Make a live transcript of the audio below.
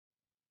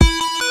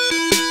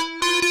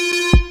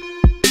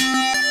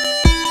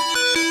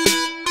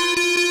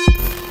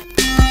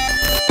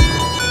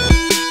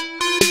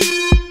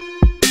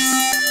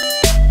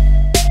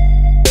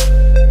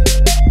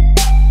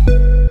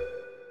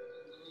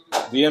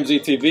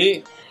DMZ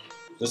TV.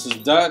 This is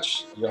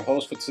Dutch, your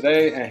host for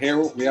today, and here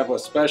we have a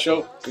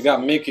special. We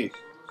got Mickey.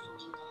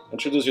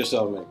 Introduce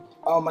yourself, Mickey.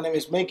 My name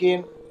is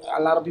Mickey.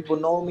 A lot of people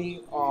know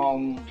me.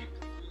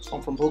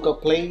 I'm from Hookah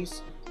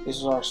Place. This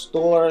is our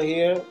store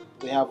here.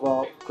 We have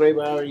a great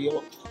variety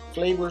of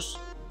flavors.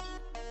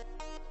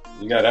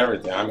 You got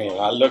everything. I mean,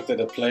 I looked at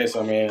the place.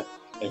 I mean,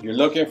 if you're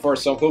looking for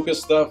some hookah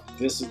stuff,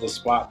 this is the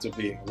spot to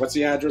be. What's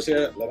the address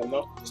here? Let them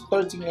know. It's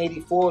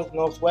 1384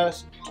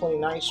 Northwest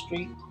 29th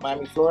Street,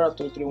 Miami, Florida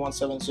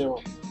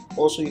 33170.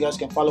 Also, you guys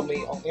can follow me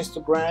on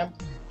Instagram,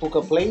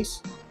 Hookah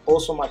Place.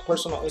 Also, my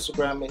personal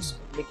Instagram is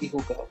Mickey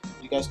Hookah.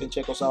 You guys can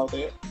check us out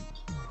there.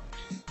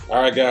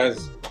 All right,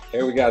 guys.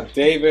 Here we got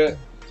David.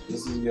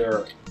 This is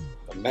the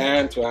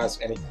man to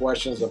ask any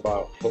questions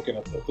about hooking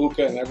up the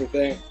hookah and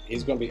everything.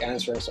 He's going to be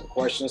answering some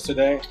questions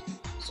today.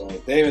 So,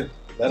 David,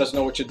 let us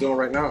know what you're doing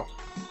right now.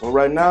 Well,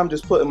 right now I'm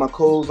just putting my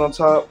coals on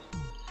top.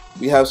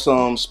 We have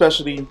some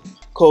specialty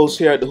coals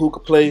here at the Hookah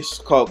Place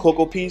called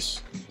Cocoa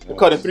Piece. They're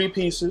cut in 3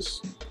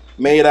 pieces,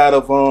 made out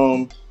of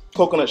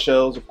coconut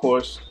shells, of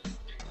course.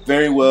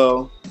 Very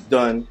well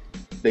done.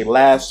 They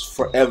last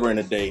forever in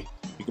a day.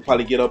 You could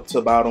probably get up to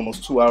about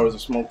almost 2 hours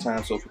of smoke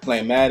time. So if you're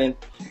playing Madden,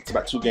 it's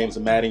about 2 games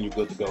of Madden, you're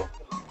good to go.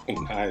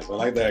 Nice, I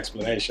like the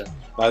explanation.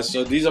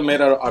 So these are made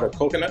out of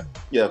coconut?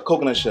 Yeah,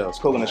 coconut shells,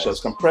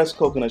 shells, compressed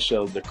coconut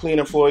shells. They're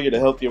cleaner for you, they're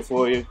healthier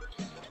for you,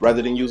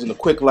 rather than using the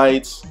quick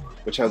lights,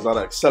 which has a lot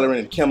of accelerant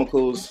and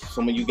chemicals.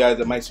 Some of you guys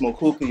that might smoke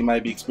hookah, you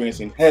might be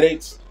experiencing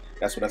headaches.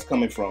 That's where that's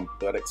coming from,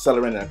 that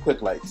accelerant and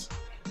quick lights.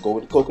 Go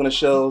with the coconut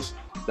shells,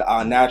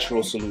 our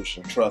natural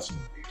solution, trust me.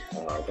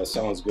 All right, that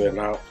sounds good.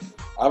 Now,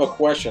 I have a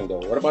question though.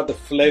 What about the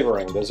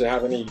flavoring? Does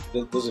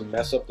it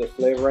mess up the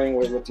flavoring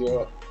with your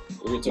tobacco?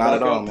 Not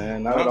at all,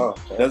 man. Not at all.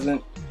 It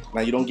doesn't.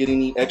 Now you don't get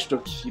any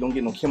extra. You don't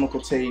get no chemical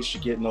taste.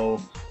 You get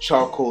no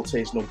charcoal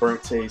taste, no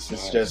burnt taste.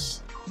 It's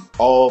just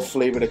all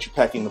flavor that you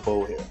pack in the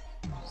bowl here.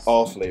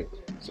 All flavor.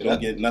 So you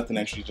don't get nothing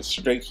extra. Just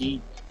straight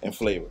heat and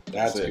flavor.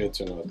 That's good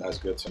to know. That's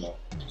good to know.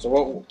 So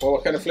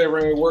what kind of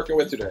flavoring are we working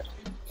with today?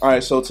 All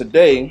right. So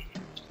today,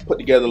 put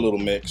together a little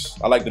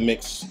mix. I like to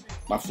mix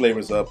my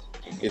flavors up.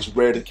 It's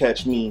rare to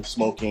catch me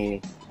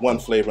smoking one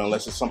flavor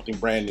unless it's something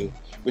brand new,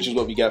 which is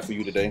what we got for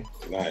you today.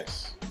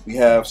 Nice. We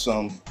have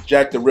some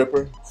Jack the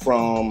Ripper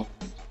from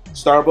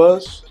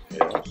Starbuzz.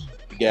 Yeah.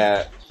 We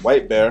got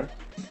White Bear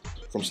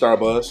from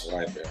Starbuzz.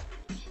 White Bear.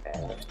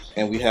 All right.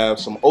 And we have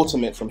some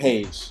Ultimate from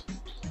Haze.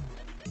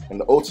 And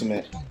the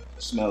Ultimate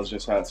smells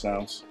just how it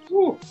sounds.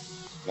 Woo.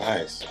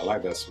 Nice. I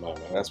like that smell,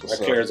 man. That's what's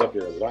that clears up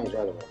your lungs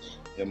right away.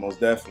 Yeah, most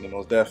definitely,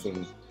 most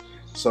definitely.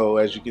 So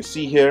as you can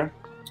see here,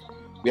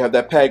 we have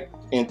that pack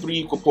in 3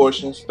 equal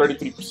portions,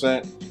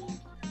 33%.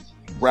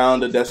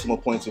 Round the decimal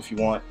points if you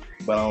want,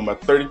 but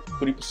about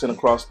 33%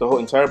 across the whole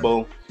entire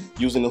bowl,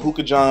 using the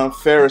Hookah John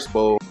Ferris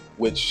bowl,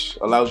 which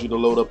allows you to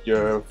load up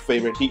your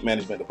favorite heat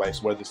management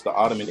device, whether it's the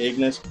Ottoman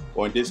Ignis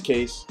or in this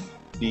case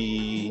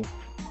the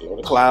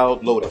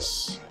Cloud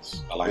Lotus,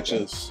 I like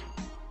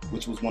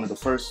which was one of the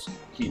first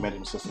heat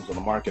management systems on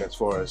the market as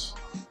far as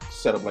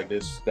setup like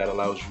this that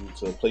allows you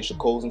to place your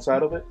coals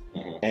inside of it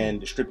and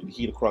distribute the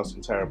heat across the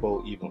entire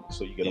bowl evenly,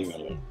 so you get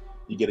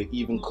an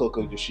even cook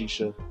of your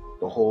shisha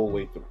the whole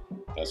way through.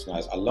 That's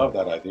nice. I love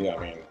that idea. I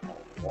mean,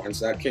 once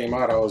that came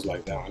out, I was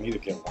like, damn, I need to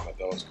get one of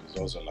those because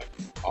those are like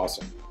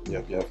awesome.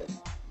 Yep.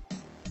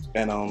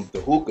 And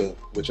the hookah,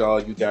 which all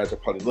you guys are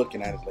probably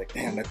looking at, is like,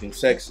 damn, that thing's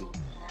sexy,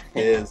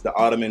 is the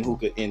Ottoman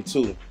Hookah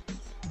N2.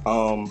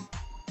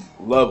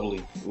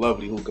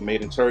 Lovely hookah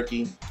made in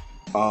Turkey.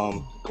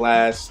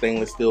 Glass,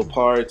 stainless steel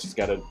parts. It's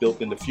got a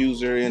built-in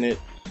diffuser in it.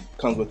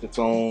 Comes with its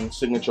own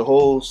signature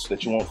holes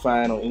that you won't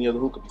find on any other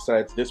hookah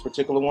besides this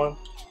particular one.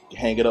 You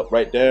hang it up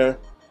right there.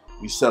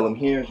 We sell them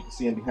here. As you can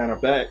see them behind our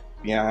back.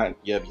 Behind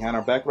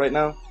our back right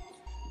now.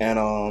 And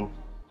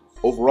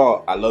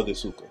overall, I love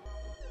this hookah.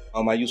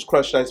 I use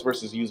crushed ice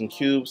versus using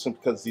cubes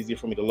simply because it's easier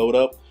for me to load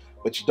up.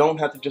 But you don't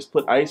have to just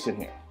put ice in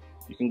here.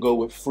 You can go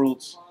with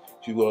fruits.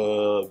 If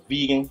you're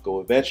vegan, go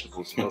with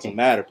vegetables. It doesn't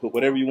matter. Put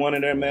whatever you want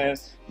in there, man.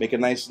 Make a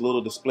nice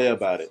little display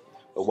about it.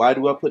 But why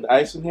do I put the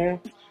ice in here?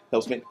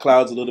 Helps make the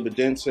clouds a little bit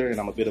denser, and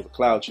I'm a bit of a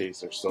cloud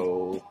chaser.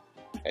 So,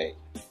 hey.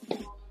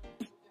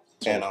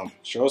 And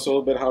show us a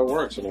little bit how it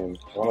works. I mean,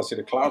 I want to see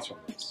the clouds from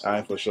this. All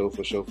right, for sure.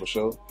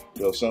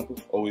 Real simple.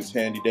 Always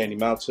handy dandy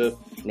mouth tip.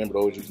 Remember to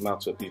always use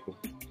mouth tip, people.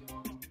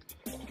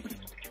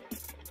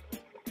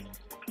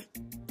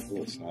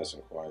 Ooh, it's nice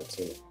and quiet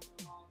too.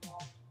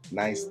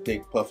 Nice,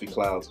 thick, puffy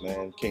clouds,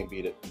 man. Can't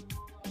beat it.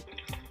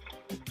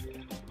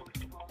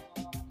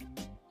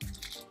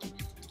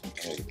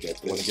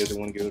 Want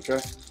to give it a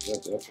try? Yeah,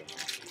 definitely.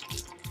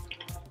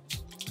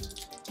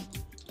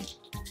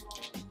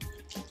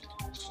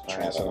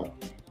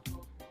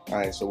 All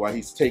right, so while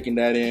he's taking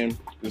that in,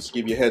 just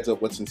give you a heads up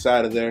what's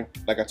inside of there.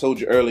 Like I told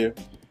you earlier,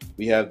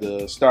 we have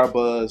the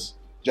Starbuzz,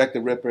 Jack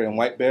the Ripper, and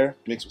White Bear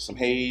mixed with some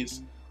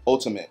Haze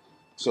Ultimate.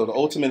 So the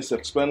Ultimate is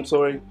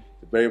self-explanatory,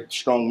 very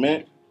strong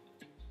mint.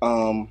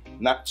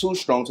 Not too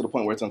strong to the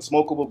point where it's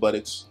unsmokable, but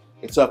it's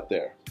up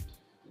there.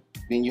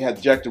 Then you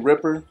have Jack the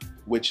Ripper,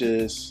 which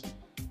is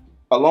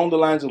along the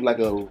lines of like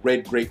a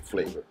red grape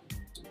flavor.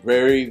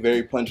 Very,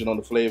 very pungent on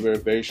the flavor,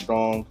 very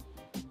strong,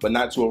 but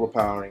not too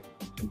overpowering.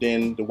 And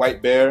then the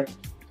white bear,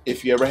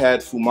 if you ever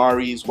had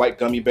Fumari's white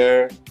gummy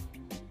bear,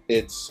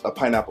 it's a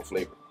pineapple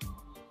flavor.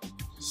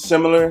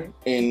 Similar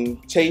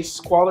in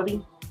taste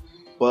quality,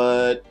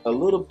 but a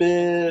little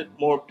bit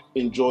more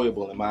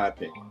enjoyable in my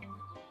opinion.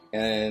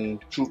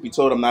 And truth be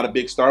told, I'm not a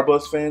big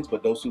Starbucks fan,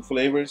 but those two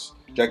flavors,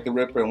 Jack the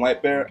Ripper and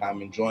White Bear,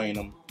 I'm enjoying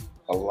them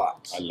a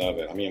lot. I love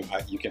it. I mean,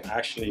 you can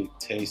actually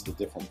taste the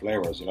different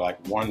flavors. You know,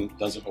 like one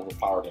doesn't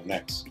overpower the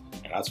next.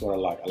 And that's what I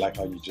like. I like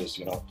how you just,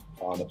 you know,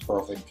 found the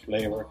perfect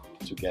flavor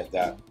to get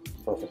that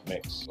perfect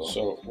mix.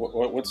 So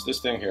what's this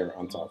thing here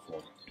on top for?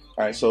 All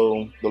right,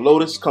 so the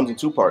Lotus comes in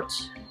two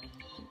parts.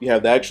 You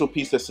have the actual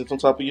piece that sits on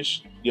top of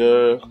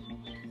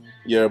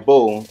your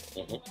bowl,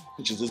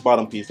 which is this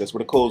bottom piece. That's where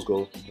the coals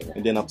go.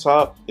 And then up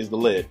top is the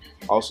lid.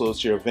 Also,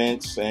 it's your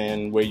vents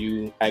and where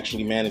you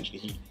actually manage the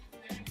heat.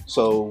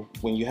 So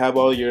when you have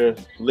all your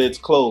lids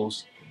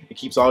closed, it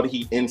keeps all the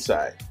heat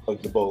inside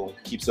of the bowl,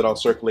 keeps it all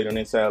circulating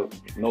inside,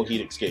 no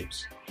heat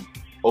escapes.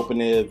 Open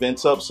the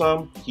vents up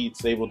some,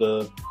 heat's able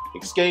to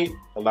escape,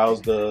 allows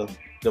the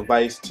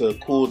device to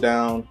cool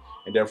down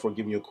and therefore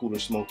give you a cooler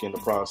smoke in the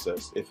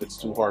process if it's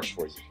too harsh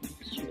for you.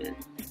 Sweet.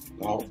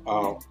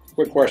 Now,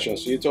 quick question.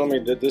 So you told me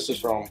that this is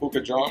from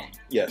Hookah John?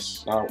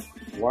 Yes. Now,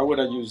 why would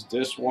I use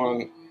this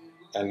one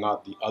and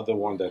not the other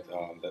one that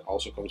that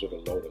also comes with a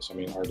Lotus? I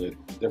mean, are there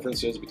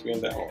differences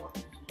between them? Or?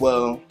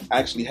 Well, I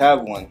actually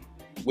have one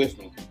with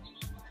me.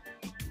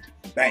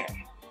 Bam.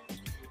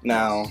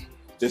 Now,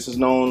 this is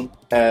known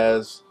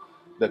as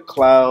the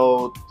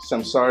Cloud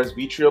Samsara's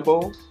Vitria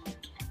Bowl.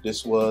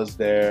 This was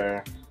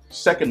their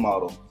second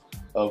model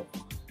of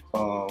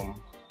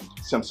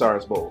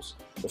Samsara's bowls.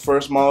 The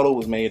first model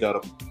was made out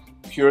of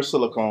pure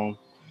silicone,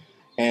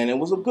 and it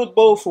was a good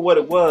bowl for what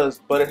it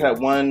was, but it had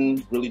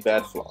one really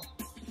bad flaw.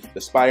 The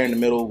spire in the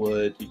middle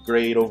would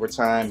degrade over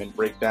time and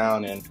break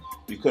down, and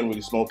you couldn't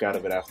really smoke out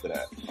of it after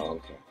that.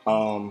 Okay.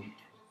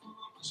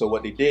 So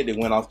what they did, they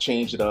went off,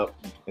 changed it up.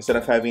 Instead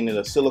of having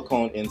a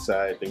silicone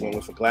inside, they went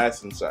with a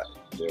glass inside.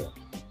 Yeah.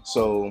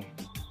 So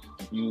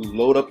you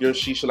load up your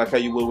shisha like how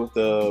you would with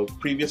the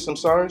previous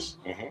Samsaras,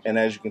 and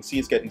as you can see,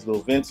 it's got these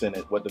little vents in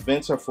it. What the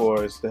vents are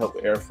for is to help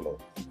with airflow.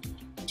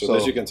 So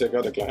this you can take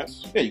out the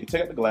glass? Yeah, you can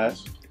take out the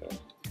glass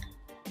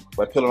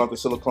by peeling off the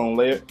silicone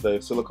layer,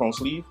 the silicone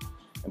sleeve,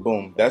 and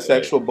boom, that's the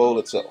actual bowl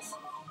itself.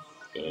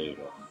 There you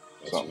go.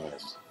 That's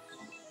nice.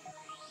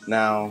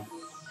 Now,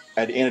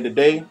 at the end of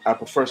the day, I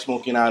prefer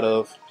smoking out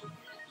of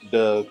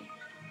the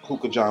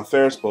Hookah John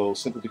Ferris bowl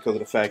simply because of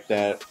the fact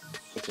that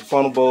it's a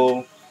funnel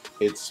bowl,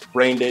 it's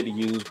brain dead to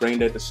use, brain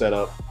dead to set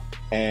up,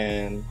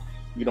 and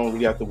you don't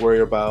really have to worry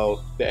about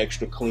the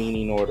extra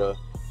cleaning or the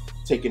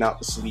taking out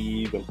the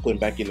sleeve and putting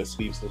back in the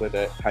sleeve, stuff like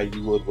that, how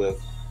you would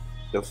with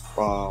the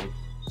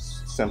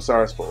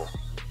Samsara's bowl.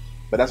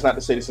 But that's not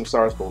to say the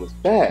Samsara's bowl is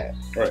bad.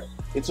 Right.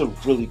 It's a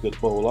really good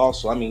bowl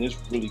also. I mean, it's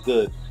really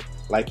good.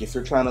 Like if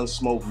you're trying to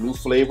smoke new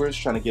flavors,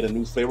 trying to get a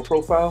new flavor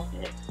profile,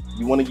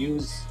 you want to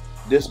use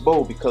this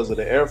bowl because of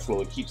the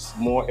airflow. It keeps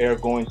more air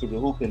going through the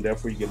hookah, and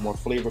therefore you get more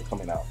flavor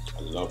coming out.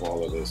 I love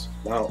all of this.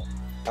 Now,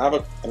 I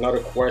have another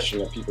question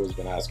that people have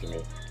been asking me.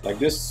 Like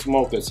this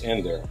smoke that's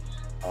in there,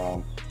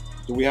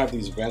 do we have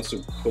these vents to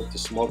put the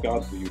smoke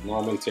out? Do you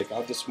normally take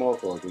out the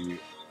smoke, or do you?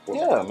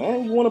 Yeah,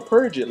 man, you want to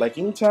purge it. Like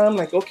anytime,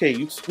 like okay,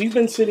 we've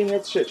been sitting here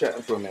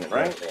chit-chatting for a minute,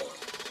 right? Okay.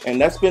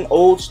 And that's been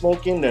old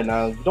smoke in there.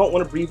 Now, you don't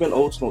want to breathe in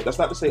old smoke. That's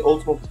not to say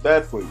old smoke is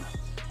bad for you.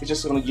 It's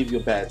just going to give you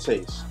a bad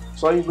taste.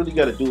 So all you really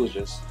got to do is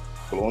just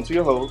blow into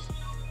your hose.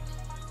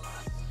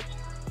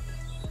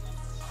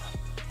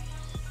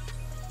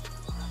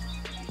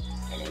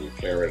 And then you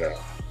clear it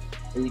out.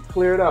 And you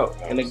clear it out.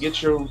 Nice. And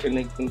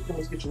then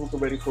pretty much get your hookah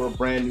ready for a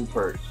brand new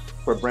purge,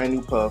 for a brand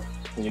new puff,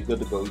 and you're good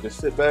to go. You just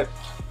sit back.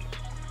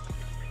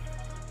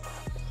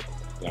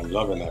 And I'm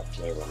loving that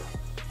flavor.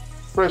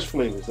 Fresh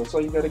flavors. That's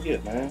all you got to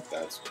get, man.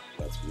 That's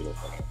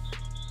beautiful.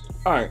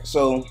 All right,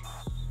 so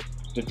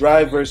the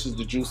dry versus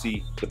the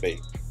juicy debate.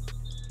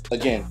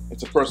 Again,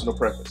 it's a personal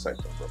preference type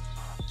thing, bro.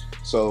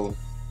 So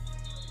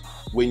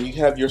when you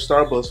have your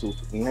Starbucks,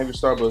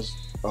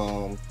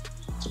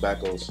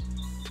 tobaccos,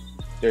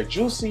 they're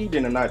juicy,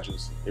 then they're not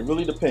juicy. It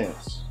really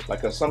depends.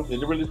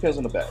 It really depends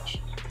on the batch.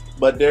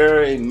 But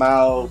they're a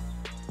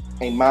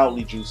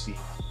mildly juicy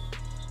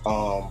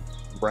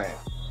brand.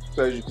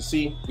 So as you can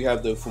see, we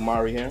have the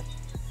Fumari here.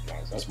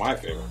 Nice. That's my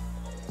favorite.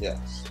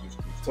 Yes, you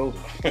told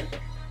me.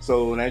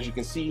 So, and as you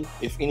can see,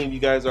 if any of you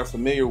guys are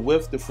familiar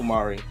with the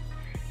Fumari,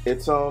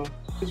 it's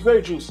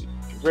very juicy,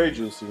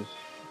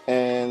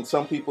 And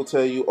some people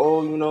tell you,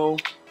 oh, you know,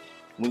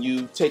 when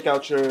you take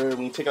out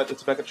the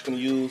tobacco that you're gonna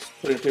use,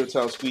 put it in a paper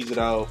towel, squeeze it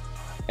out,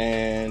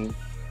 and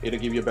it'll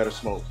give you a better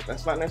smoke.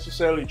 That's not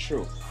necessarily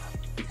true,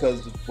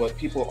 because what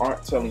people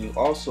aren't telling you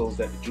also is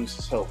that the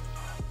juices help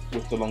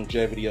with the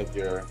longevity of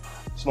your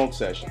smoke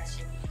sessions.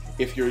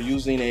 If you're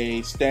using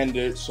a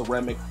standard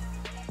ceramic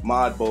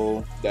mod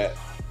bowl that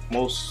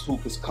most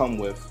hookahs come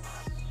with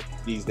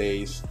these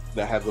days,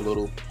 that have the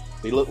little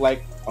They look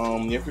like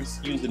you ever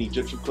used an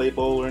Egyptian clay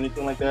bowl or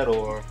anything like that,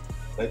 or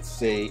let's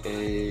say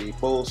a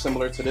bowl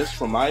similar to this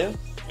from Maya.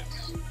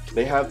 Yes.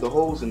 They have the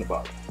holes in the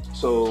bottom.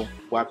 So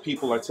why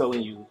people are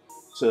telling you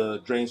to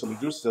drain some of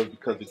the juices is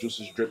because the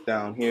juices drip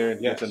down here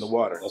and gets in the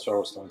water. That's what I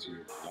was telling you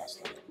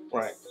last time.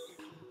 Right.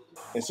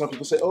 And some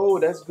people say, oh,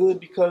 that's good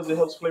because it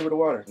helps flavor the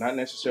water. Not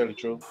necessarily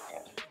true.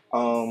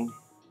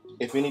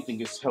 If anything,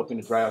 it's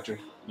helping to dry out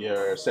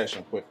your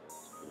session quicker.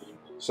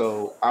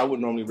 So I would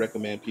normally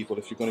recommend people,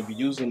 if you're going to be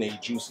using a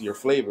juicier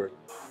flavor,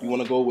 you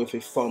want to go with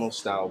a funnel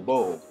style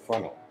bowl.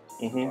 Funnel.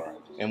 Right.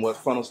 And what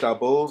funnel style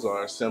bowls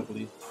are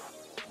simply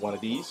one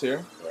of these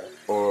here,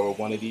 or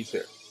one of these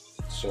here.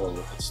 So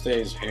it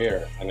stays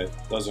here and it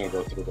doesn't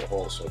go through the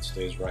hole, so it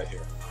stays right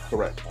here.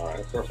 Correct. All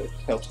right, perfect.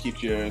 Helps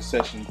keep your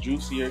session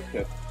juicier,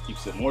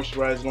 keeps it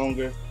moisturized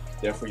longer,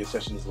 therefore your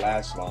sessions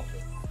last longer.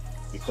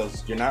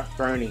 Because you're not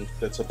burning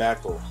the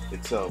tobacco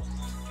itself.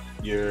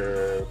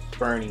 You're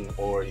burning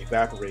or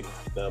evaporating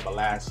the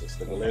molasses,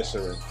 the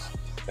glycerins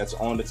that's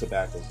on the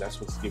tobacco. That's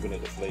what's giving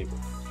it the flavor.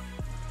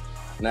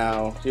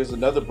 Now, here's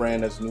another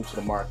brand that's new to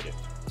the market.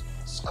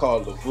 It's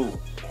called Lavu.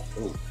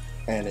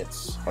 And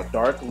it's a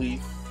dark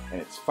leaf and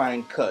it's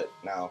fine cut.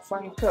 Now,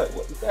 fine cut,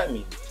 what does that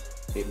mean?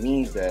 It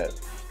means that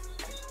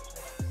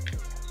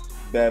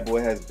bad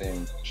boy has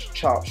been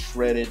chopped,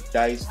 shredded,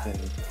 diced, and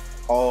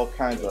all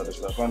kinds of other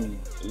stuff. I mean,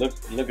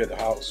 look at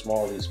how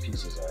small these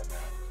pieces are now.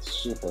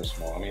 Super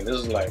small. I mean, this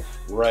is like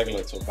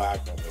regular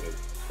tobacco,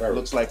 but it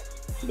looks like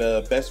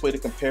the best way to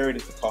compare it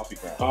is the coffee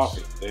ground.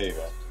 Coffee, there you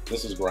go.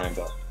 This is grind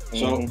up.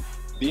 So,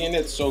 being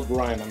it so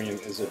grind, I mean,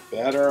 is it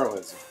better or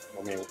is it,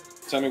 I mean,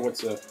 tell me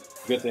what's the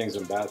good things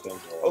and bad things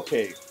are.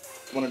 Okay,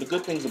 one of the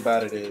good things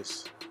about it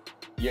is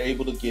you're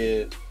able to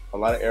get a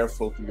lot of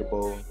airflow through your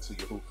bowl to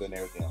your hookah and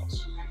everything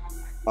else.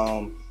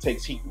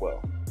 Takes heat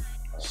well,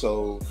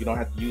 so you don't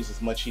have to use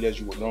as much heat as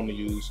you would normally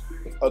use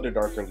with other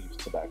darker leaf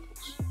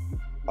tobaccos.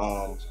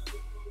 Let's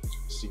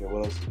see here,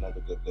 what else is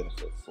another good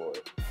benefit for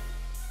it?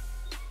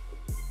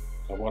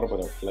 And what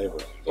about the flavor?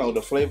 Oh,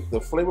 the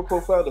flavor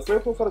profile. The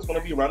flavor profile is going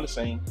to be around the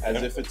same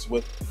as if it's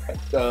with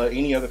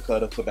any other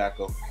cut of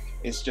tobacco.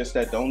 It's just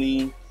that the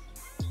only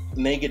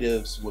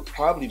negatives would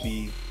probably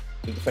be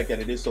the fact that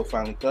it is so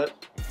finely cut,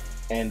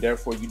 and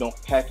therefore you don't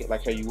pack it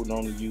like how you would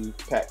normally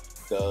pack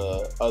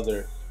the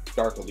other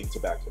darker leaf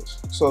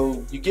tobaccos.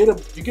 So you get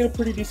a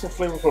pretty decent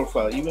flavor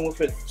profile, even with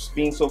it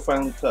being so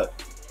finely cut,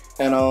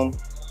 and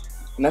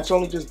that's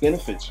only just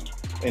benefits you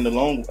in the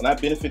long.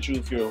 Not benefit you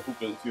if you're a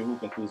hookah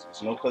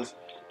enthusiast, you know, because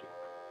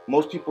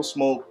most people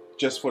smoke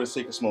just for the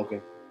sake of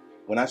smoking.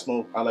 When I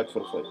smoke, I like for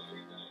the flavor.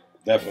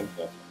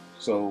 Definitely.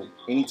 So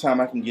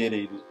anytime I can get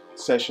a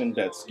session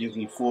that's gives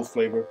me full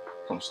flavor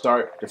from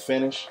start to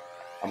finish,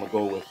 I'm gonna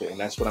go with it, and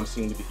that's what I'm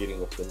seeing to be getting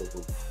with the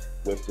Lavu,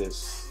 with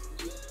this,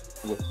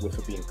 with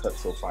it being cut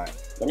so fine.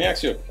 Let me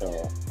ask you.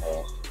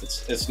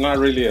 It's not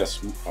really a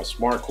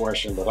smart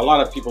question, but a lot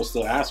of people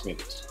still ask me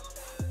this.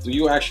 Do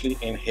you actually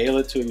inhale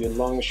it to your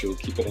lungs? Should you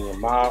keep it in your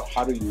mouth?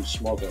 How do you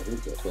smoke a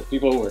hookah? For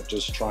people who are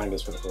just trying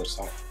this for the first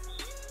time.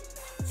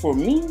 For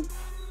me,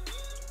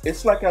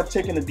 it's like I've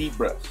taken a deep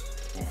breath.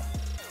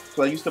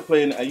 So I used to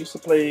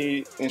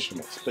play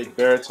instruments. I played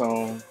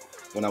baritone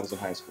when I was in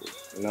high school.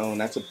 You know,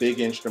 and that's a big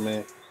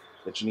instrument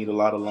that you need a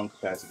lot of lung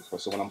capacity for.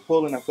 So when I'm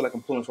pulling, I feel like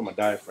I'm pulling from a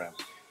diaphragm.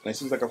 And it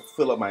seems like I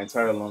fill up my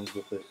entire lungs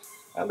with it.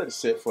 I let it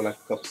sit for like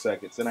a couple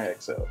seconds, then I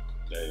exhale.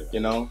 You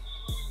know?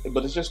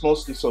 But it's just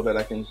mostly so that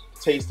I can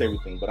taste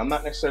everything. But I'm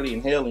not necessarily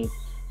inhaling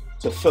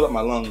to fill up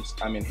my lungs.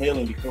 I'm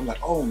inhaling because I'm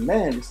like, oh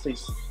man, this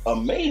tastes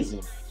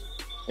amazing.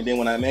 And then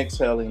when I'm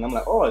exhaling, I'm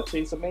like, oh, it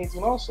tastes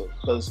amazing also.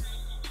 Because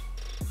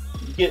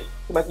you get,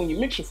 like when you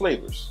mix your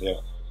flavors,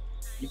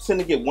 you tend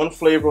to get one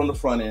flavor on the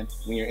front end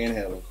when you're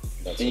inhaling,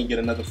 and you get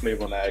another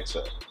flavor on the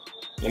exhale.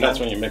 And that's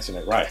when you're mixing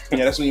it right.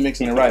 Yeah, that's when you're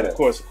mixing it right, of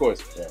course.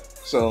 Yeah.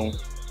 So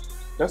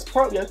I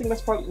think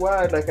that's partly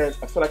why I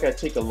feel like I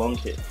take a lung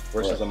hit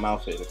versus a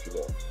mouth hit, if you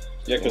will.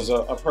 Yeah, because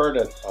I've heard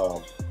that,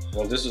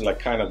 well, this is like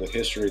kind of the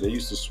history. They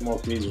used to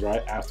smoke these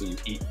right after you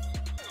eat.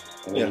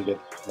 And then you get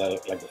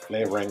like the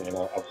flavoring, you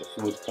know, of the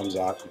food comes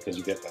out because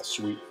you get that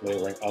sweet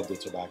flavoring of the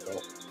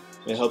tobacco.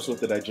 It helps with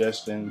the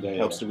digestion,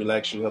 helps to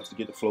relax you, helps to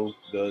get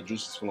the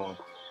juices flowing.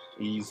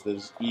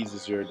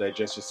 Eases your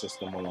digestive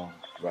system along.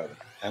 Right.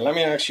 And let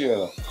me ask you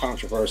a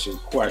controversial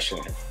question.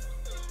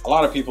 A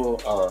lot of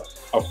people are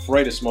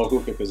afraid to smoke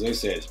hookah because they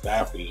say it's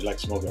bad for you, like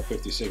smoking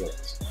 50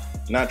 cigarettes.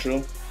 Not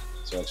true.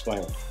 So explain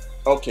it.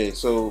 Okay,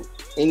 so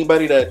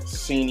anybody that's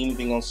seen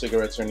anything on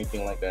cigarettes or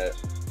anything like that,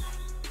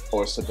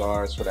 or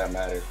cigars for that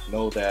matter,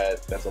 know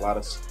that there's a lot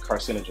of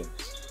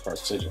carcinogens.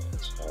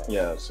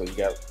 Yeah, so you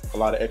got a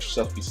lot of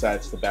extra stuff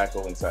besides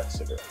tobacco inside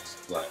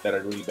cigarettes that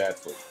are really bad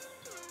for you.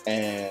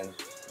 And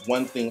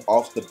one thing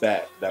off the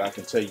bat that I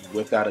can tell you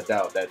without a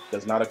doubt that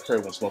does not occur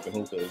when smoking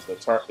hookah is the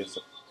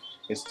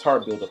tar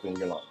buildup in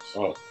your lungs.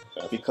 Oh,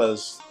 okay.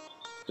 Because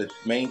the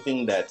main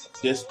thing that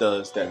this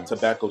does that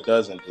tobacco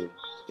doesn't do,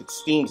 it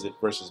steams it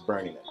versus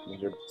burning it. When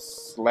you're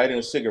lighting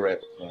a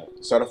cigarette, you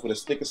start off with a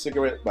stick of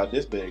cigarette about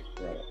this big,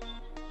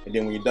 and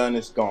then when you're done,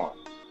 it's gone.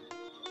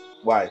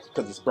 Why?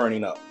 Because it's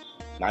burning up.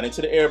 Not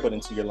into the air, but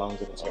into your lungs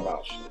and into your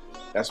mouth.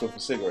 That's with a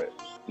cigarette.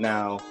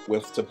 Now,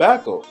 with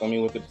tobacco, I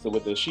mean, with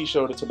the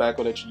shisha or the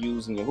tobacco that you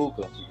use in your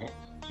hookah,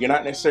 you're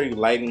not necessarily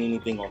lighting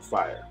anything on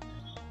fire.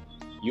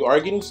 You are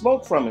getting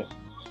smoke from it,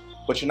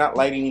 but you're not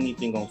lighting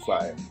anything on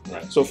fire.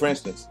 Right. So, for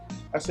instance,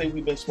 I say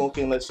we've been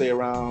smoking, let's say,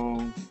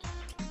 around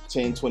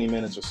 10, 20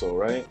 minutes or so,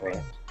 right?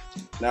 Right.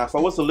 Now, if I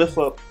was to lift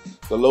up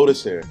the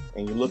lotus here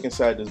and you look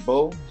inside this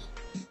bowl,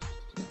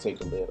 you take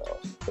the lid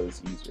off because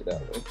it's easier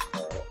that way.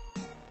 All right.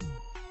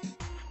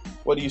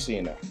 What do you see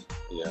in there?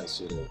 Yeah, I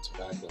see the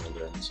tobacco in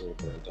there. It's over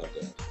and up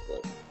there.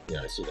 But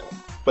yeah, I see that.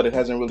 But it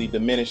hasn't really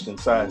diminished in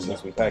size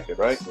since we packed it,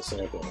 right? It's the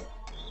same thing.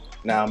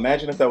 Now,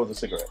 imagine if that was a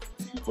cigarette.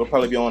 We'll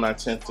probably be on our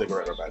 10th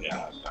cigarette right now.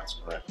 Yeah, that's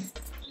correct.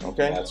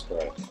 Okay? That's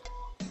correct.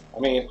 I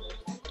mean,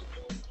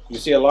 you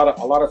see a lot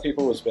of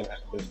people has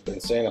been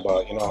saying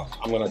about, you know,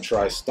 I'm gonna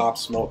try stop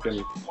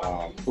smoking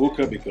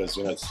hookah because,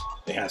 you know,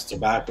 it has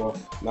tobacco.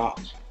 Now,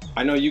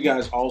 I know you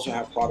guys also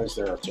have products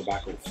that are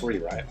tobacco free,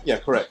 right? Yeah,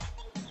 correct.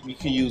 You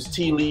can use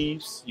tea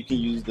leaves. You can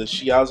use the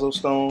shiazo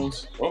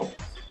stones,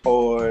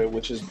 or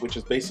which is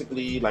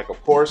basically like a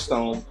pour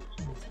stone.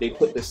 They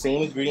put the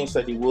same ingredients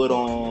that they would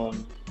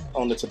on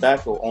the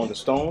tobacco on the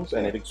stones,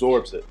 and it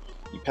absorbs it.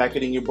 You pack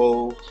it in your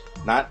bowl,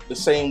 not the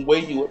same way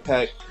you would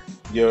pack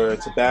your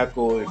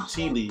tobacco or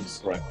tea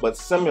leaves, Right. but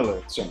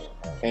similar. Similar.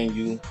 And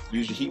you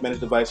use your heat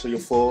managed device or your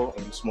full,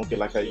 and you smoke it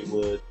like how you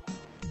would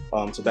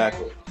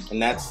tobacco.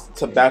 And that's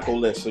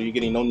tobacco-less, so you're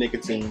getting no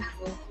nicotine.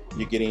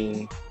 You're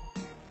getting,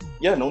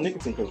 no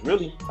nicotine, because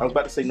really, I was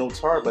about to say no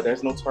tar, but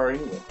there's no tar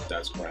anyway.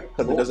 That's correct.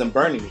 Because it doesn't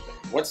burn anything.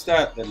 What's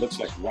that looks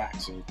like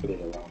wax and you put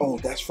it around? Oh,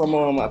 that's from,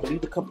 I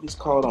believe the company's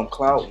called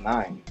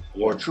Cloud9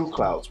 or True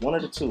Clouds, one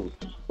of the two.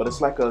 But it's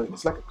like a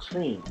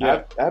cream.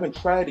 Yeah. I haven't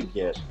tried it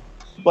yet,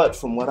 but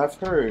from what I've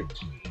heard,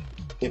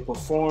 it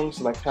performs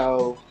like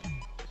how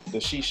the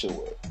shisha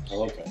would.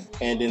 Oh, okay.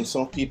 And then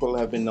some people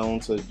have been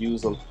known to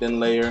use a thin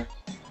layer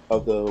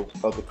of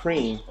the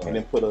cream, and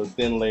then put a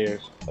thin layer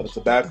of the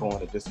tobacco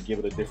on it just to give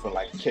it a different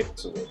like kick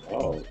to it.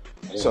 Oh,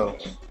 yeah. So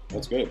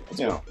that's good.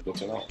 That's good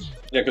to know.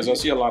 Yeah, because I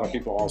see a lot of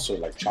people also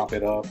like chop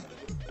it up.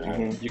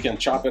 You can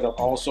chop it up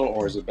also,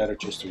 or is it better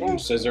just to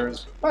use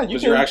scissors?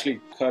 Because you're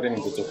actually cutting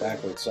the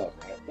tobacco itself,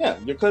 right? Yeah,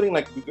 you're cutting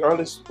like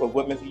regardless of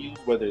what method you use,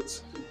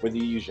 whether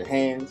you use your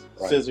hands,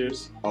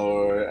 scissors,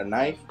 or a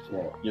knife,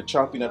 you're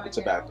chopping up the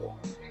tobacco.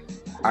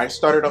 I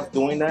started off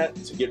doing that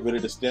to get rid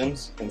of the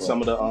stems and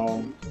some of the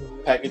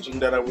packaging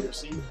that I would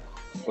receive.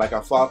 Like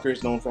our Fokker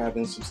is known for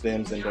having some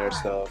stems in their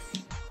stuff.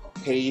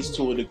 Haze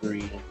to a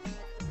degree.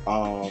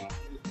 I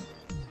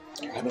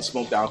haven't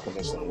smoked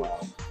Alchemist in a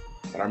while,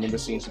 but I remember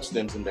seeing some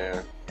stems in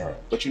there.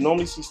 But you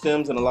normally see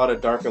stems in a lot of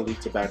darker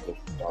leaf tobacco,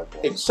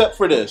 except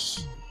for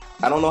this.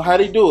 I don't know how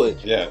they do it.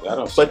 Yeah, I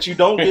don't. But you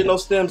don't get no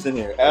stems in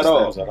here at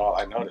all. Stems at all.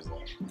 I noticed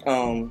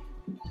that.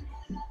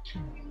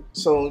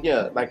 So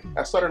yeah, like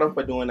I started off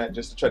by doing that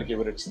just to try to get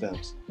rid of the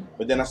stems.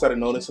 But then I started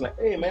noticing like,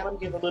 hey man, I'm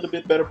getting a little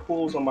bit better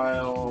pulls on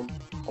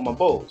my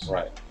bowls.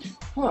 Right.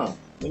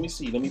 Let me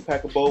see. Let me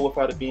pack a bowl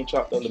without it being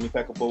chopped up. Let me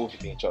pack a bowl with it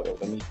being chopped up.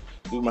 Let me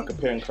do my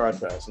compare and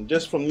contrast. And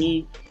just from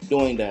me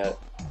doing that,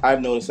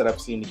 I've noticed that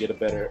I've seen to get a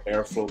better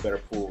airflow,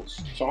 better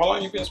pulls. So how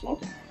long you been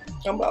smoking?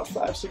 I'm about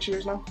 5-6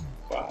 years now.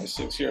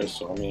 5-6 years.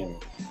 So I mean,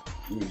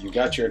 you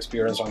got your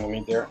experience on the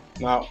meat there.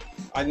 Now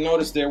I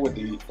noticed there with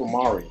the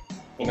Umari,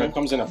 you know, it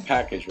comes in a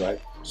package, right?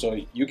 So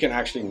you can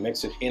actually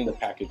mix it in the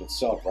package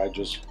itself, right?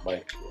 Just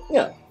by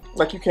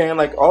like you can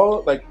like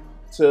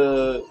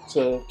to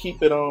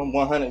keep it on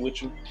 100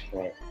 with you.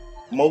 Right.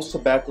 Most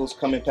tobaccos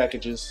come in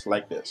packages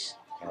like this.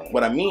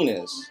 What I mean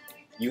is,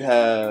 you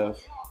have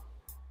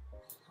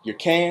your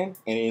can,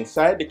 and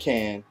inside the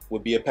can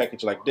would be a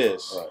package like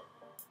this,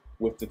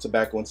 with the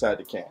tobacco inside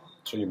the can.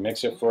 So you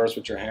mix it first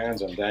with your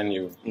hands, and then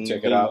you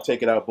take it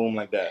out, boom,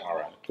 like that. All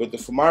right. With the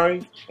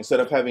Fumari, instead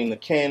of having the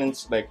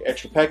cannons like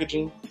extra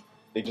packaging,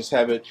 they just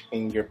have it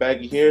in your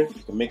baggie here.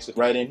 You can mix it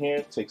right in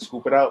here,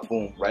 scoop it out,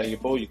 boom, right in your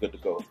bowl, you're good to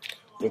go.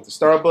 With the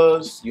Star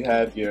Buzz, you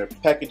have your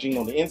packaging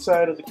on the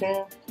inside of the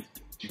can,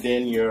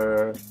 then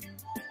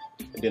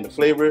the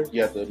flavor,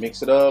 you have to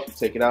mix it up,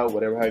 take it out,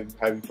 whatever how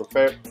you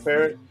prepare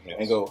it,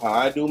 and go. How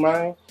I do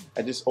mine,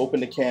 I just open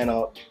the can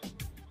up,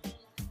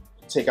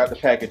 take out the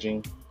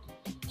packaging,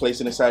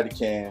 place it inside the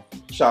can,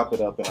 chop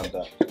it up, and I'm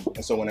done.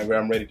 And so whenever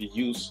I'm ready to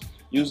use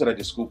it, I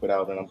just scoop it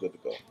out, and I'm good to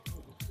go.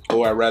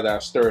 Or I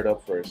stir it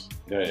up first.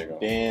 There you go.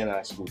 Then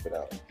I scoop it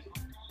out.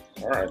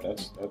 All right,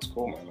 that's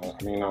cool, man.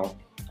 I mean,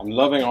 I'm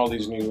loving all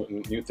these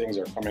new things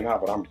that are coming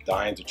out, but I'm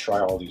dying to try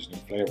all these new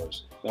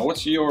flavors. Now,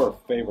 what's your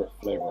favorite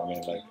flavor? I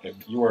mean, like if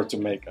you were to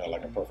make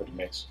like a perfect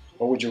mix,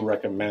 what would you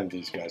recommend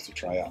these guys to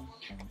try out?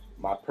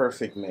 My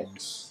perfect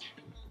mix.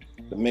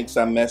 The mix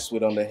I mess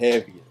with on the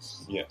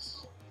heaviest.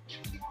 Yes.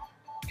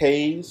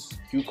 Haze,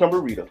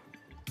 cucumber Rita.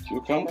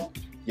 Cucumber?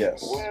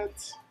 Yes.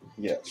 What?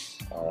 Yes.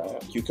 All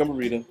right. Cucumber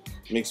Rita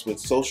mixed with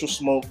Social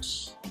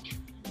Smokes,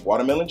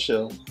 watermelon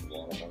chill.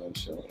 Watermelon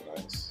chill,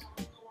 nice.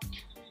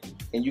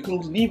 And you can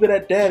leave it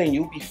at that and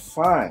you'll be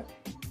fine.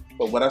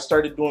 But what I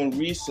started doing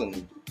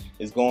recently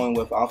is going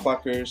with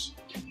Alfaker's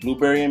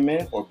blueberry and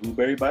mint, or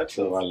blueberry by So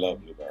itself. I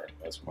love blueberry.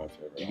 That's my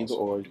favorite. Either also.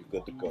 or, you're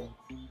good to go.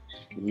 You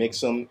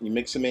mix them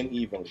in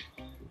evenly.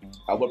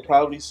 I would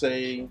probably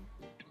say,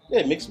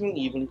 yeah, mix them in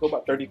evenly. Go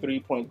about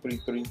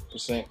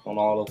 33.33% on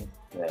all of them.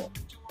 Right.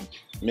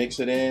 Mix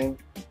it in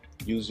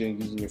using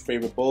your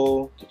favorite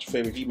bowl. Get your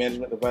favorite heat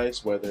management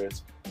device, whether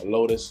it's a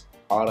Lotus,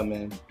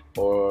 Ottoman,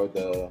 or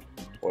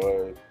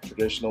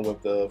traditional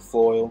with the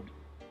foil,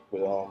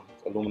 with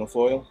aluminum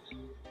foil.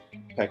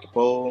 Pack your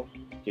bowl,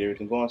 get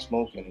everything going,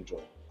 smoke, and enjoy.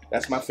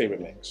 That's my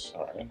favorite mix.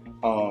 All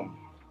right.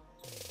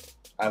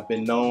 I've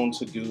been known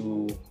to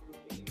do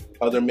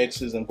other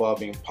mixes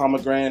involving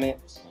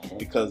pomegranate,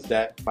 because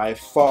that by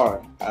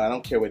far, I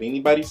don't care what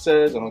anybody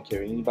says, I don't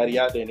care what anybody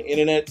out there in the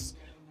internet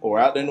or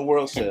out there in the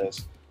world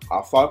says,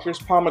 our Falker's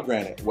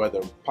pomegranate,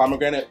 whether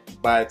pomegranate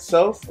by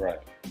itself, Right.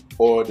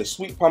 or the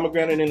sweet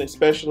pomegranate in its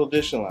special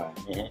edition line,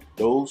 Mhm.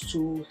 those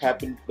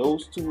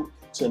two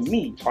to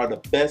me are the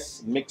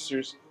best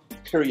mixers,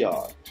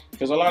 period.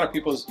 Because a lot of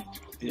people,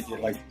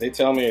 like, they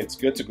tell me it's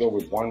good to go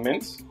with one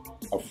mint,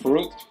 a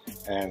fruit,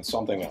 and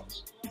something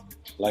else.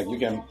 Like you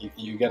get a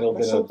little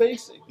That's bit so of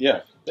basic.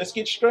 yeah. Let's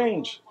get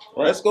strange.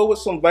 Right. Let's go with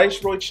some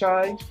Viceroy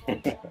chai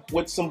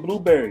with some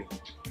blueberry.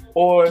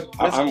 Or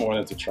I'm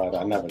wanting to try that.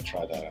 I never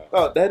tried that out.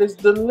 oh, that is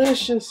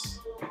delicious.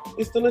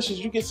 It's delicious.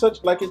 You get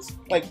such let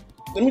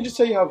me just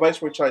tell you how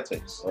Viceroy chai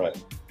tastes. Right.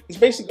 It's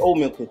basically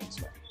oatmeal cookies,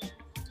 man.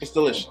 It's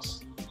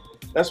delicious.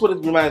 That's what it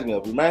reminds me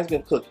of. It reminds me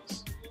of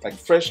cookies. Like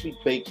freshly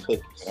baked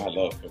cookies. I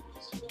love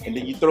cookies. And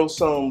then you throw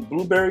some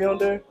blueberry on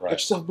there. Right. Get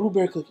yourself a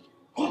blueberry cookie.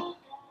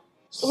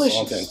 It's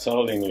delicious. Something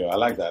totally new. I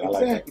like that.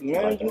 Exactly,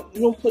 I man. like that.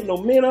 You don't put no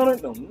mint on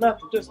it, no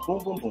nothing. Just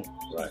boom, boom, boom.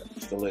 Right.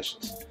 It's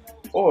delicious.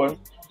 Or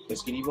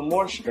let's get even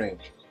more strange,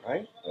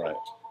 right? Right.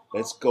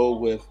 Let's go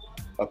with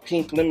a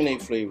pink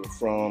lemonade flavor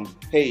from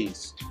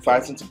Hayes,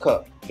 5 cents a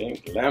cup.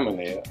 Pink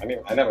lemonade.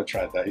 I never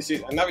tried that. You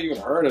see, I never even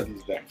heard of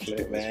these damn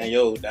flavors. Man,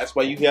 yo, that's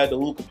why you got the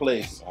Hookah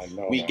Place. I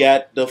know. We man.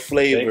 got the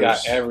flavors. They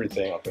got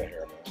everything up in here,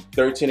 man.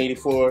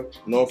 1384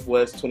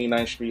 Northwest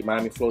 29th Street,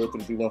 Miami, Florida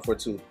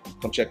 33142.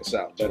 Come check us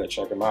out. Better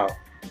check them out.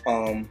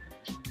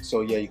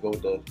 So yeah, you go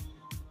with the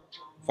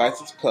 5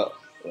 cents a cup.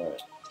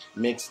 Right.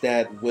 Mix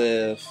that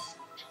with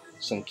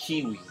some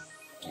kiwi.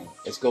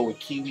 Let's go with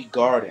Kiwi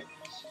Garden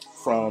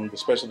from the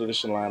special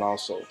edition line,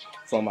 also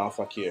from Al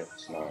Fakir.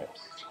 Nice.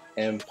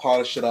 And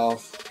polish it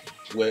off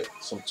with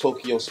some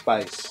Tokyo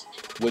Spice,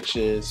 which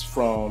is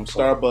from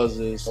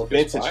Starbuzz's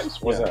vintage.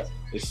 Spice? What's that?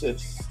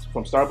 It's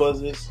from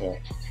Starbuzz's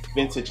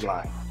vintage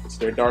line. It's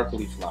their dark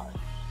leaf line.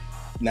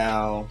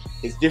 Now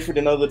it's different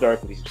than other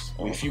dark leaves.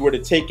 If you were to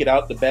take it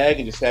out the bag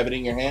and just have it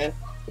in your hand,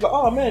 you're like,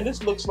 oh man,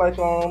 this looks like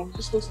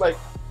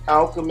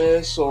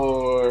Alchemist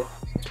or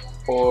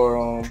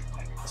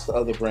what's the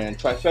other brand?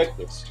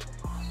 Trifectas.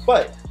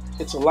 But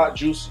it's a lot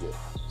juicier,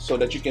 so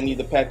that you can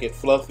either pack it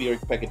fluffy or you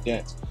can pack it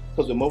dense.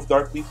 Because with most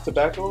dark leaf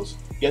tobaccos,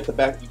 you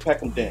pack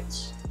them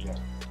dense. Yeah.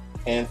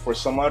 And for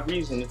some odd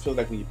reason, it feels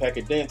like when you pack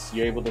it dense,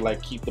 you're able to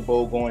like keep the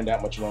bowl going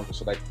that much longer.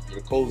 So like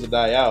your coals will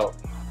die out,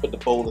 but the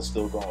bowl is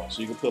still going.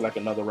 So you can put like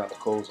another round of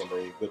coals in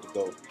there, you're good to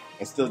go,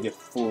 and still get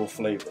full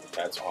flavor.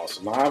 That's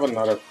awesome. Now I have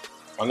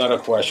another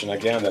question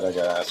again that I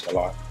gotta ask a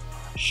lot.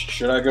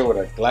 Should I go with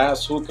a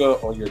glass hookah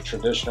or your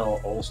traditional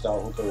old style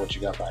hookah? What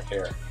you got back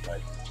here?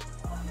 Like,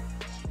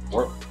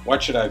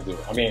 what should I do?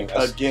 I mean,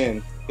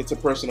 Again, it's a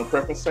personal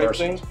preference type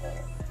thing.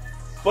 Right.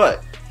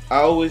 But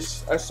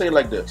I say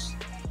like this: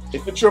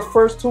 if it's your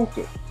first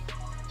hookah,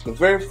 the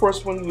very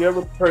first one you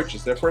ever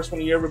purchase, the first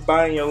one you ever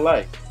buy in your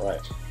life,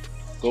 Right.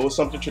 go with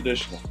something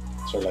traditional.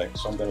 So like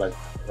something like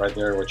right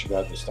there, what you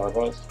got, the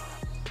Starbucks.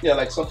 Yeah,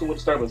 like something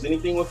with Starbucks.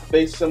 Anything with a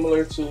base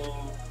similar to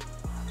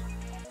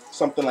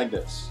something like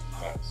this.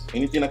 Nice.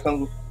 Anything that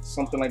comes with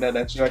something like that,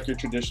 that's like your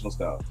traditional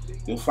style.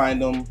 You'll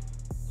find them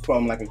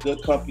from like a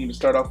good company to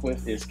start off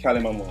with is Cali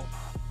Mamoon.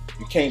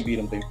 You can't beat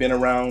them. They've been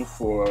around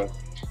for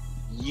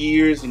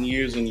years and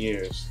years and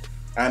years.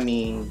 I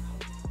mean,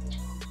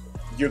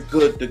 you're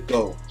good to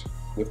go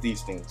with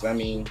these things. I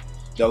mean,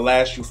 they'll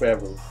last you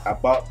forever. I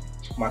bought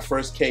my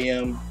first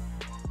KM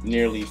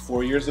nearly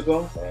 4 years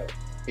ago. Right.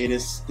 It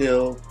is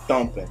still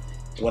thumping.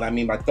 What I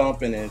mean by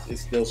thumping is it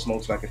still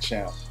smokes like a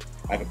champ.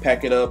 I can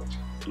pack it up,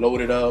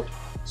 load it up,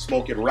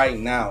 smoke it right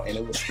now, and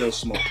it will still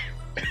smoke.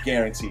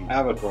 Guaranteed. I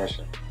have a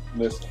question.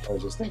 Listen, I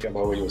was just thinking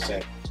about what you were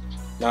saying.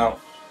 Now,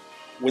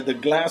 with the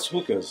glass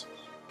hookahs,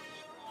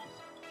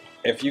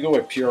 if you go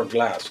with pure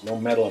glass, no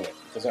metal in it,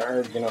 because I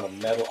heard, the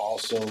metal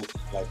also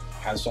like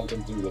has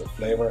something to do with the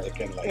flavor. It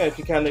can like Yeah, if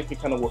you kind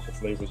of work the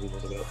flavors a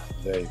little bit.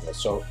 there you go.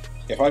 So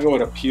if I go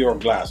with a pure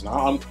glass, now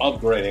I'm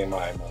upgrading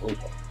my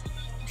hookah.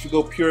 If you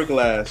go pure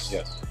glass,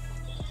 Yes.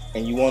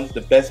 and you want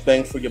the best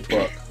bang for your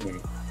buck,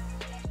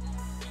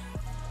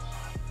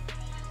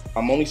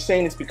 I'm only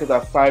saying this because I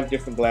have 5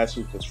 different glass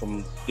hookahs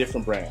from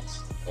different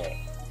brands. Right.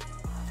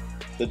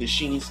 The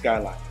Dashini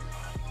Skyline.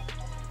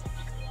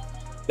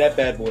 That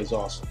bad boy is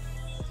awesome.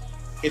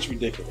 It's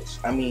ridiculous.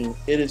 I mean,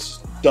 it is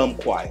dumb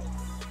quiet,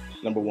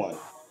 number one.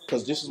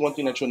 Because this is one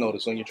thing that you'll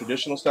notice. On your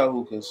traditional style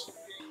hookahs,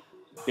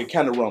 they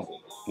kind of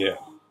rumble. Yeah.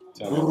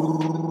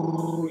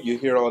 You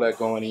hear all that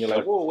going, and you're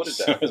like, whoa, what is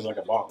that? It's like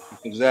a bomb.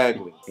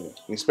 Exactly.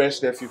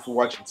 Especially if you're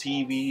watching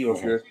TV or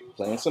if you're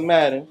playing some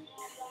Madden.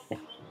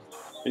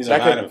 He's a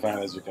Madden fan,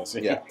 as you can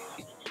see. Yeah.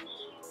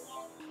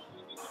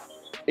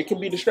 It can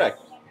be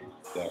distracting.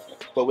 Definitely.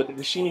 But with the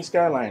Dashini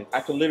Skyline, I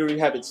can literally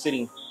have it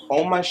sitting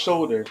on my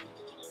shoulder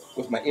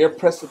with my ear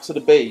pressed up to the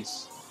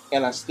base,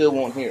 and I still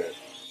won't hear it.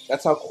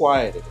 That's how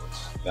quiet it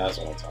is. That's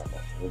what I'm talking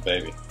about. With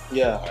baby.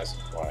 Yeah. Nice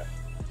and quiet.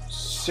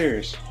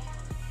 Seriously.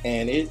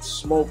 And it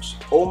smokes,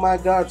 oh my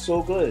God,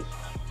 so good.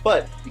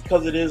 But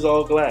because it is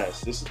all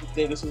glass, this is the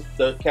thing, this is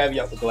the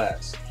caveat with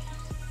glass.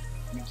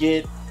 You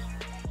get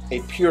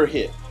a pure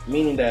hit,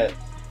 meaning that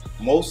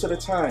most of the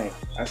time,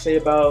 I say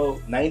about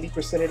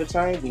 90% of the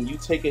time, when you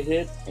take a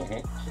hit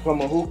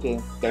from a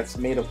hookah that's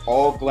made of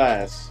all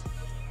glass,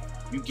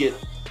 you get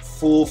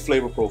full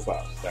flavor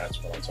profile.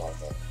 That's what I'm talking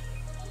about.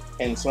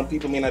 And some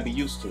people may not be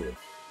used to it.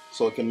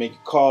 So it can make you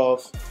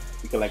cough.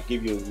 It can like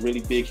give you a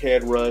really big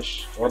head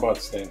rush. What about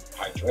staying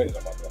hydrated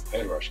about the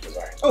head rush?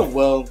 Oh,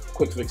 well,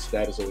 quick fix to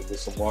that is always with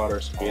some water,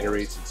 some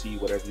Gatorade, some tea,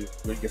 whatever your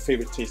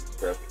favorite tasting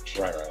beverage.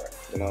 Right.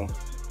 You know?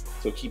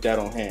 So keep that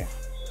on hand.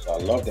 I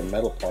love the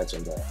metal parts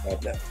in there.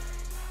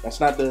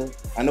 That's not the...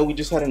 I know we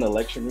just had an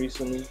election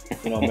recently,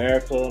 you know,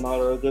 America and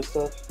all that good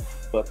stuff.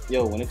 But,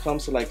 yo, when it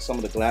comes to, like, some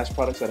of the glass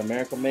products that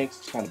America makes,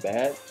 it's kind of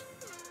bad.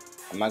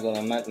 I'm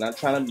not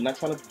trying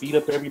to beat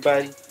up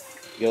everybody.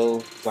 Yo,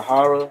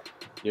 Zahara,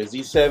 your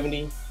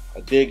Z70, I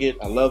dig it,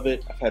 I love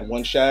it. I've had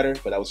one shatter,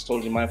 but that was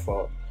totally my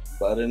fault.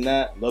 But other than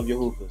that, love your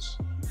hookahs.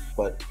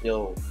 But,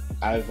 yo,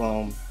 I've,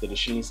 the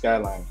Dashini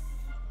Skyline,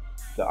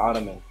 the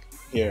Ottoman,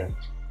 here,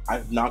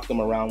 I've knocked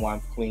them around while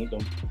I've cleaned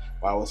them,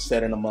 while I was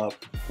setting them up.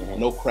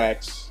 No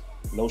cracks,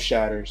 no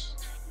shatters.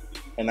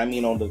 And I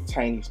mean on the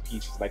tiniest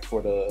pieces, like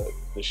for the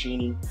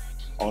Dashini,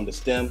 on the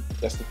stem,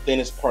 that's the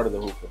thinnest part of the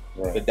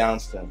hookah, the down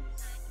stem.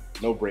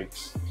 No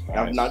breaks. Nice.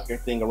 I've knocked your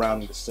thing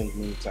around in the sink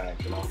many times,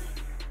 you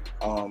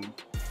know.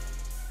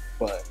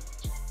 But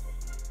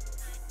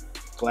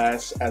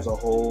glass as a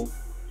whole,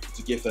 it's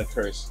a gift and a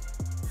curse.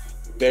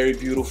 Very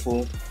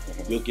beautiful.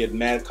 You'll get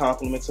mad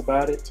compliments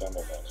about it. Tell me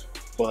about it.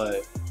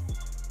 But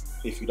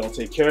if you don't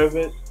take care of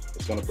it,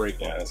 it's gonna break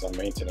down. Yeah, it's a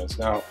maintenance.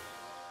 Now,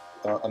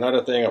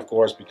 another thing, of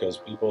course, because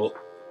people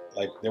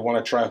they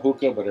want to try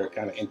hookah, but they're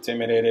kind of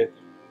intimidated.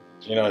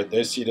 You know,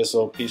 they see this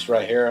little piece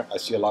right here. I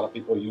see a lot of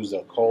people use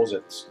the coals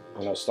that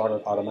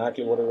started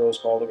automatically. What are those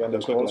called again? The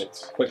quick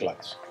lights. Quick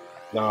lights.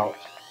 Now,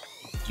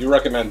 you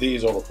recommend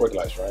these over quick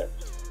lights, right?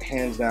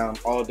 Hands down,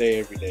 all day,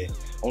 every day.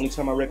 Only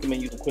time I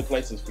recommend using quick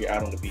lights is if you're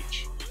out on the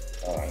beach.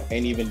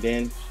 And even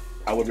then,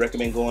 I would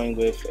recommend going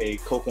with a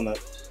coconut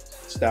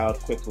styled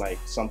quick light,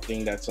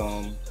 something that's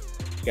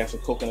got some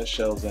coconut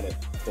shells in it.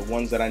 The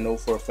ones that I know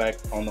for a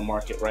fact on the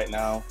market right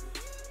now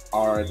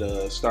are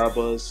the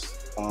Starbuzz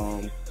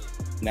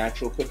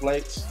natural quick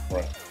lights.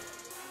 Right.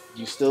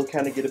 You still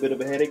kind of get a bit of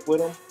a headache with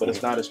them, but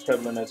it's not as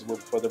prevalent as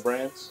with other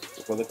brands,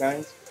 with other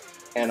kinds.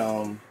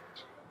 And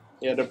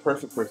yeah, they're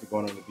perfect for if you're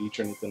going on the beach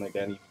or anything like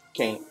that. And you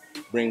can't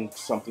bring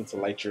something to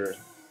light your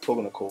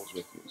coconut coals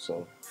with you.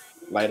 So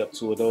light up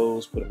 2 of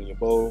those, put them in your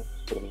bowl,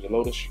 put them in your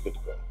Lotus, you're good to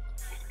go.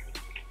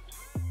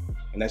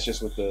 And that's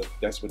just with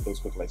those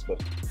quick lights.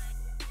 But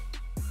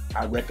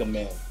I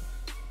recommend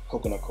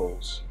coconut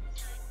coals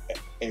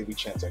every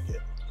chance I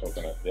get.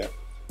 Coconut, yeah.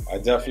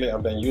 I've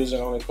been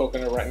using only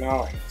coconut right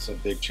now, and it's a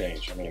big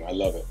change. I mean, I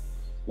love it.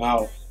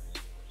 Now,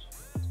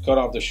 cut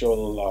off the show a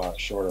little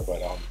shorter,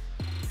 but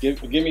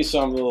give me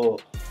some little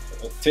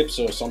tips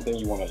or something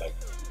you want to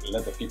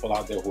let the people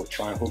out there who are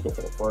trying hookah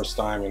for the first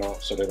time,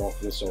 so they don't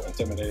feel so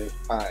intimidated.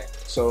 All right.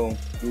 So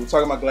we were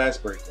talking about glass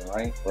breaking,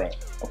 right? Right.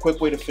 A quick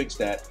way to fix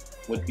that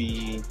would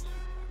be,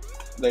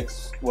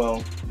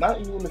 well, not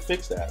even to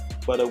fix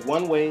that, but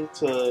one way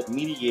to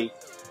mediate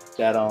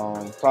that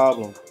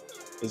problem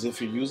is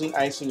if you're using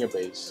ice in your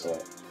base,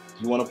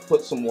 you want to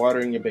put some water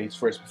in your base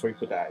first before you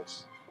put the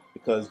ice,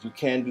 because you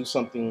can do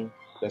something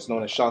that's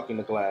known as shocking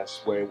the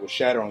glass, where it will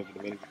shatter on you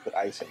the minute you put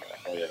ice in there.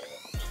 Oh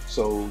yeah.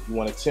 So you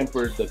want to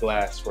temper the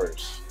glass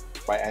first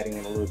by adding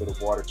in a little bit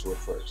of water to it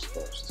first,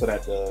 so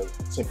that the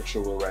temperature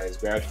will rise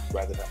gradually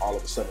rather than all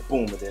of a sudden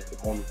boom, and then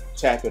the moment you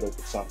tap it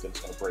with something, it's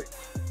going to break.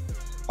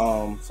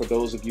 For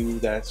those of you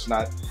that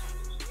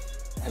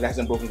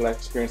hasn't broken glass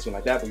experiencing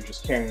like that, but you're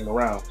just carrying it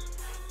around,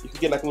 you can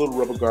get like a little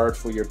rubber guard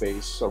for your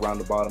base around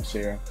the bottoms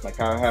here. Like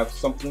I have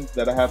something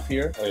that I have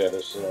here. Oh yeah,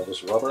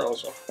 this rubber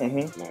also.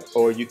 Nice.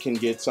 Or you can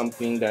get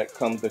something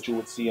that you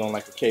would see on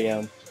like a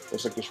KM.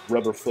 It's like this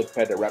rubber foot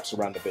pad that wraps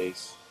around the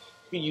base.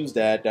 You can use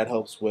that. That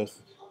helps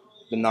with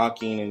the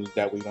knocking, and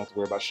that way you don't have to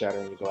worry about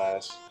shattering your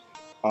glass.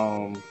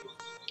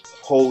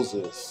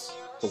 Hoses,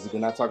 because we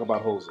did not talk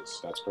about hoses.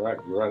 That's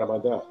correct. You're right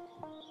about that.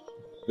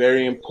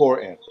 Very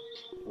important.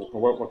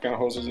 What kind of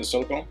hoses is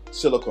silicone?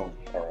 Silicone.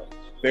 All right.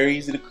 Very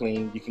easy to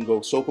clean. You can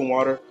go soap and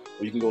water,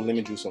 or you can go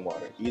lemon juice and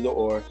water. Either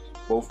or,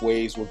 both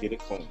ways will get it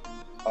clean.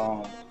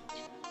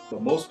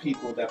 But most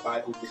people that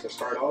buy hookahs to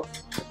start off,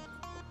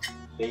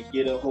 they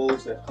get a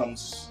hose that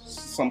comes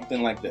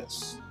something like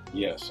this.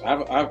 Yes, I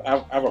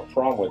have a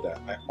problem with that.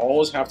 I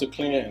always have to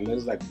clean it, and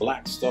there's like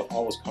black stuff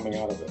always coming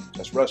out of it.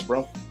 That's rust,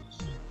 bro.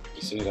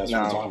 You see, that's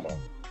what I'm talking about.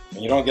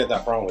 And you don't get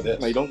that problem with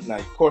this. No, you don't. No,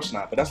 of course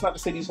not. But that's not to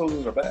say these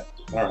hoses are bad.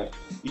 All right.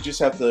 You just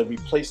have to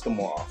replace them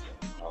more often.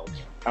 Okay.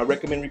 I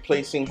recommend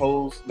replacing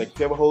hose. Like if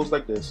you have a hose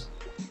like this,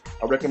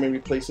 I recommend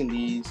replacing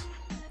these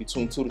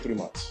between 2 to 3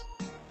 months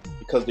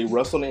because they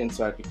rust on the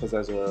inside because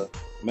there's a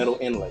metal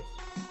inlay.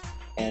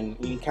 And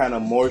any kind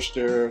of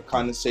moisture,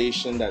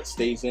 condensation that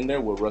stays in there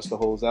will rust the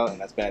hose out,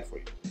 and that's bad for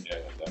you. Yeah,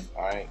 definitely.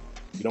 All right,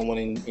 you don't want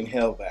to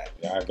inhale that.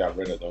 Yeah, I got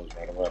rid of those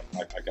right away.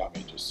 I got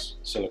me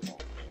just silicone.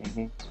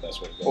 Mm-hmm. So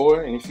that's what it goes.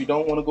 Or, and if you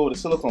don't want to go with a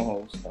silicone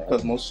hose, All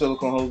because right. most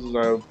silicone hoses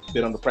are a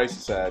bit on the pricey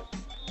side,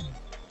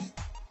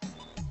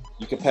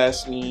 you can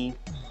pass me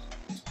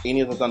any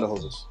of the Thunder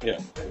hoses. Yeah,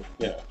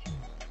 yeah.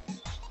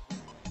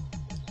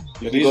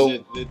 You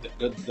But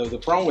can these, the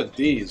problem with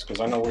these, because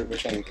I know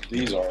which one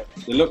these are,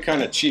 they look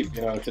kind of cheap,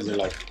 you know, because they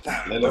look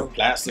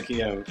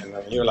plasticky,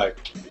 and you're like,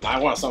 I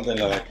want something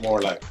that like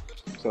more like.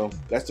 So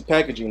that's the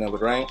packaging of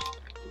it, right?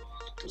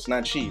 It's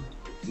not cheap.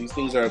 These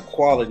things are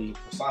quality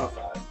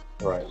personified.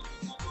 Right.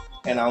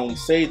 And I only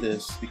say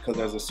this because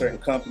there's a certain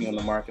company on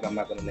the market, I'm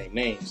not going to name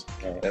names,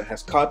 that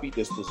has copied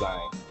this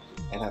design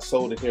and has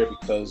sold it here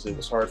because it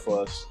was hard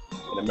for us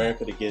in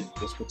America to get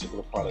this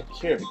particular product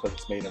here because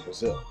it's made in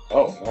Brazil.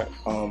 Oh,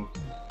 nice.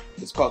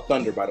 It's called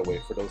Thunder, by the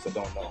way, for those that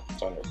don't know.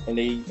 Thunder. And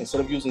they,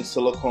 instead of using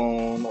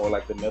silicone or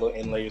like the metal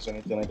inlays or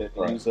anything like that,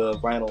 they use a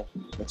vinyl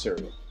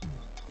material.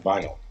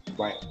 Vinyl.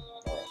 Vinyl.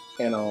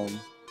 And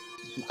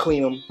you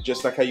clean them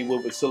just like how you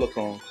would with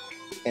silicone,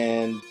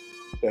 and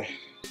they're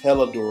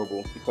hella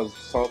durable because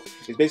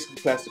it's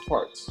basically plastic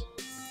parts,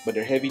 but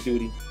they're heavy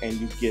duty, and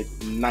you get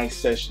nice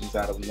sessions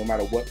out of them no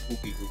matter what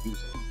hookah you're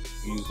using.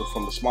 You use it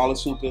from the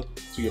smallest hookah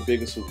to your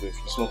biggest hookah. If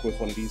you smoke with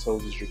one of these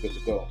hoses, you're good to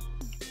go.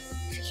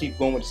 If you keep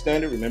going with the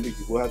standard, remember you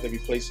will have to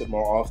replace it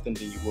more often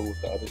than you will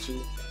with the other two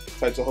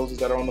types of hoses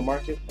that are on the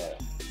market.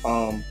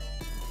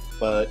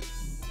 But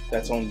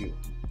that's on you.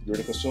 You're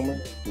the consumer.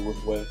 Do with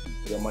what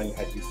your money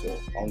how you feel.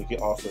 I only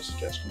get offer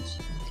suggestions.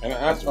 And I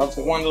have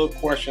one little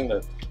question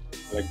that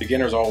like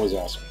beginners always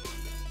ask me: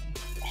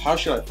 how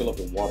should I fill up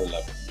the water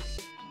level?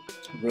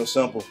 Real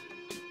simple.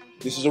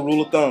 This is a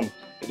rule of thumb.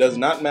 It does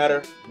not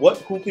matter what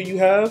hookah you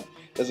have.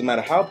 Doesn't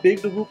matter how big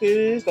the hookah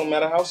is. Don't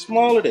matter how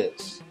small it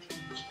is.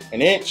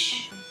 An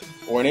inch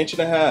or an inch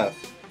and a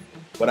half.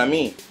 What I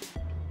mean,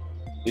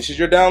 this is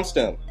your down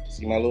stem.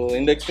 See my little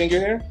index finger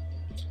here?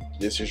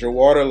 This is your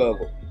water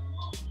level.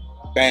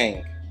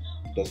 Bang.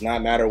 Does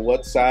not matter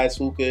what size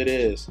hookah it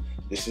is.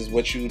 This is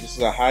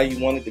how high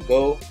you want it to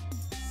go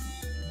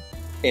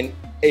in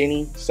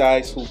any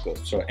size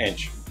hookah. So an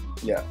inch.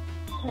 Yeah.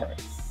 All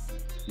right.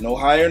 No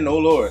higher, no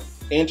lower.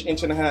 Inch,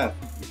 inch and a half.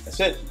 That's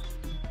it.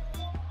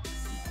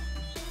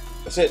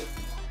 That's it.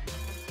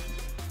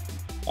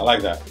 I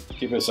like that.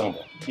 Keep it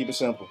simple. Keep it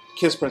simple.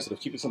 Kiss sensitive.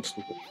 Keep it simple,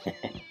 stupid.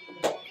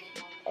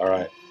 All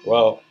right.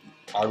 Well,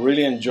 I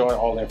really enjoy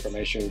all the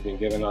information you've been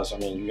giving us. I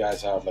mean, you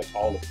guys have like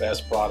all the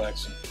best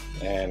products,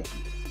 and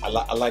I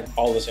like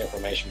all this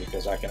information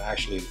because I can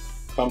actually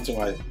come to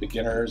my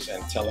beginners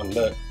and tell them,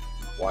 look,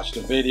 watch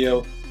the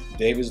video.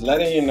 Dave is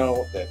letting you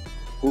know that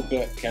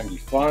hookah can be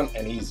fun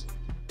and easy.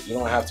 You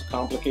don't have to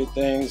complicate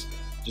things.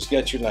 Just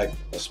get you like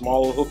a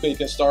small hookah. You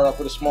can start off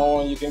with a small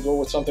one. You can go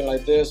with something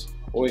like this,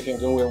 or you can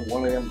go with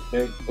one of them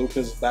big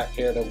hookahs back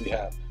here that we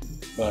have.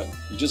 But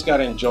you just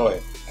gotta enjoy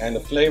it. And the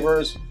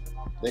flavors,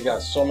 they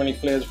got so many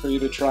flavors for you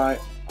to try.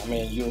 I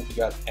mean, you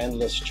got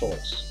endless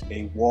choice.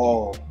 A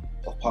wall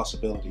of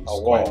possibilities.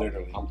 A wall, Quite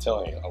literally. I'm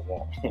telling you, a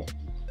wall.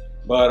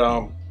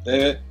 But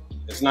David,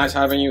 it's nice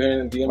having you here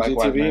in DMZ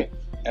Likewise, TV. man.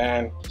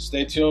 And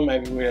stay tuned.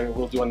 Maybe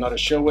we'll do another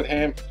show with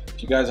him.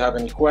 If you guys have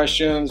any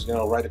questions,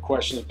 write the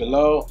questions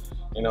below.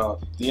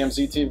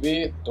 DMZ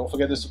TV. Don't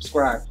forget to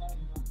subscribe.